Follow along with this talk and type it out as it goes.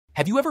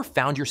Have you ever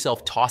found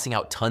yourself tossing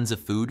out tons of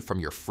food from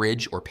your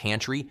fridge or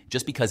pantry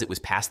just because it was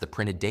past the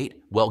printed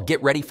date? Well,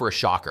 get ready for a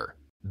shocker.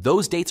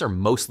 Those dates are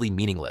mostly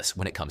meaningless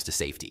when it comes to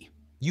safety.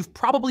 You've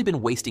probably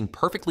been wasting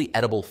perfectly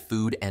edible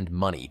food and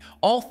money,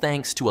 all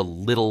thanks to a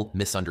little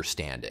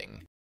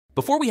misunderstanding.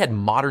 Before we had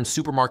modern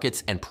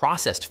supermarkets and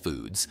processed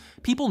foods,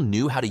 people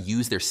knew how to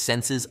use their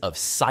senses of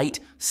sight,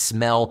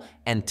 smell,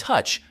 and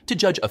touch to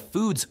judge a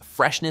food's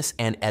freshness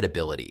and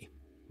edibility.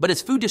 But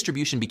as food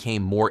distribution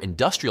became more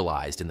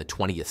industrialized in the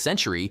 20th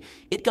century,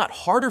 it got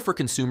harder for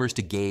consumers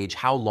to gauge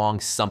how long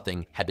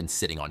something had been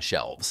sitting on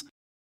shelves.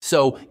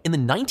 So, in the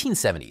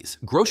 1970s,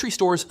 grocery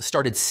stores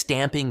started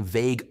stamping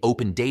vague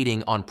open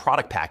dating on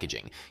product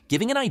packaging,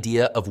 giving an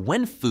idea of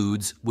when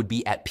foods would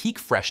be at peak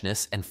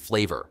freshness and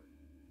flavor.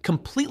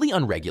 Completely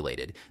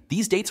unregulated,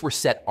 these dates were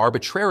set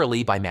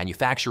arbitrarily by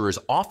manufacturers,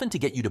 often to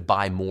get you to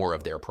buy more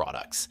of their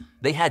products.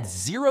 They had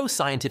zero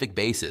scientific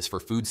basis for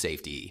food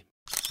safety.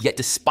 Yet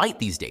despite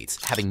these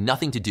dates having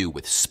nothing to do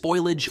with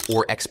spoilage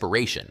or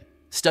expiration,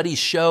 studies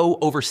show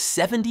over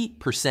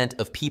 70%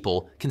 of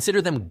people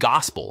consider them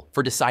gospel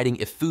for deciding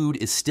if food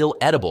is still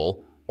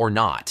edible or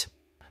not.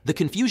 The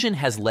confusion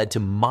has led to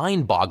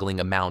mind-boggling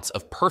amounts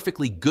of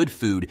perfectly good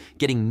food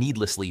getting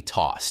needlessly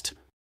tossed.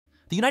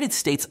 The United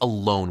States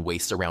alone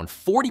wastes around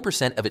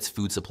 40% of its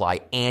food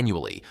supply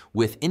annually,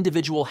 with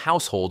individual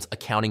households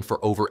accounting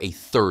for over a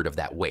third of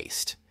that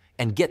waste.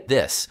 And get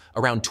this,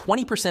 around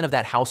 20% of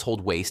that household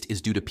waste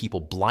is due to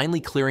people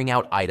blindly clearing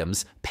out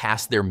items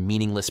past their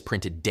meaningless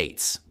printed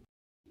dates.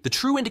 The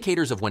true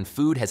indicators of when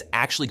food has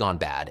actually gone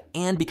bad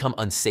and become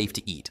unsafe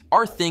to eat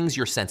are things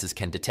your senses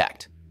can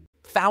detect.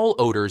 Foul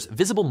odors,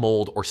 visible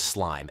mold or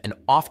slime, and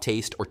off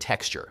taste or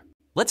texture.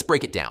 Let's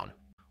break it down.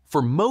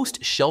 For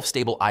most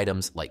shelf-stable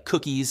items like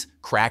cookies,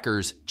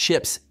 crackers,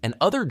 chips, and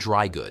other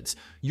dry goods,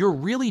 you're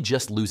really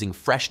just losing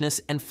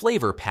freshness and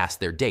flavor past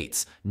their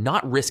dates,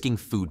 not risking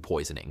food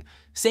poisoning.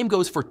 Same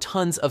goes for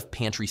tons of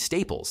pantry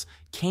staples.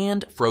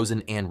 Canned,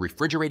 frozen, and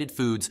refrigerated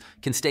foods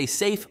can stay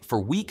safe for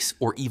weeks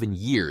or even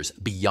years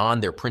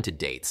beyond their printed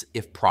dates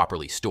if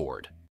properly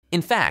stored.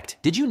 In fact,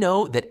 did you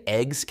know that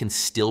eggs can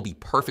still be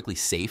perfectly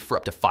safe for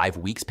up to 5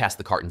 weeks past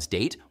the carton's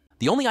date?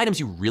 The only items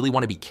you really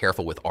want to be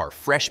careful with are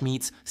fresh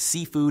meats,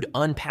 seafood,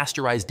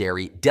 unpasteurized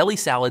dairy, deli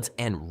salads,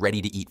 and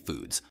ready-to-eat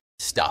foods.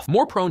 Stuff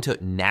more prone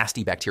to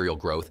nasty bacterial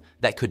growth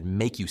that could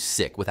make you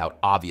sick without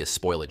obvious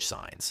spoilage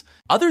signs.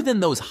 Other than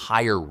those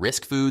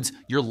higher-risk foods,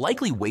 you're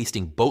likely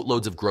wasting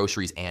boatloads of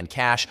groceries and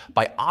cash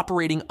by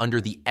operating under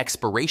the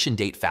expiration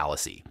date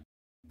fallacy.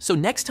 So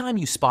next time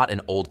you spot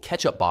an old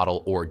ketchup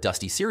bottle or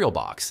dusty cereal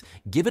box,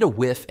 give it a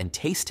whiff and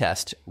taste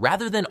test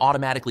rather than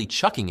automatically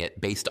chucking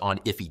it based on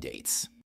iffy dates.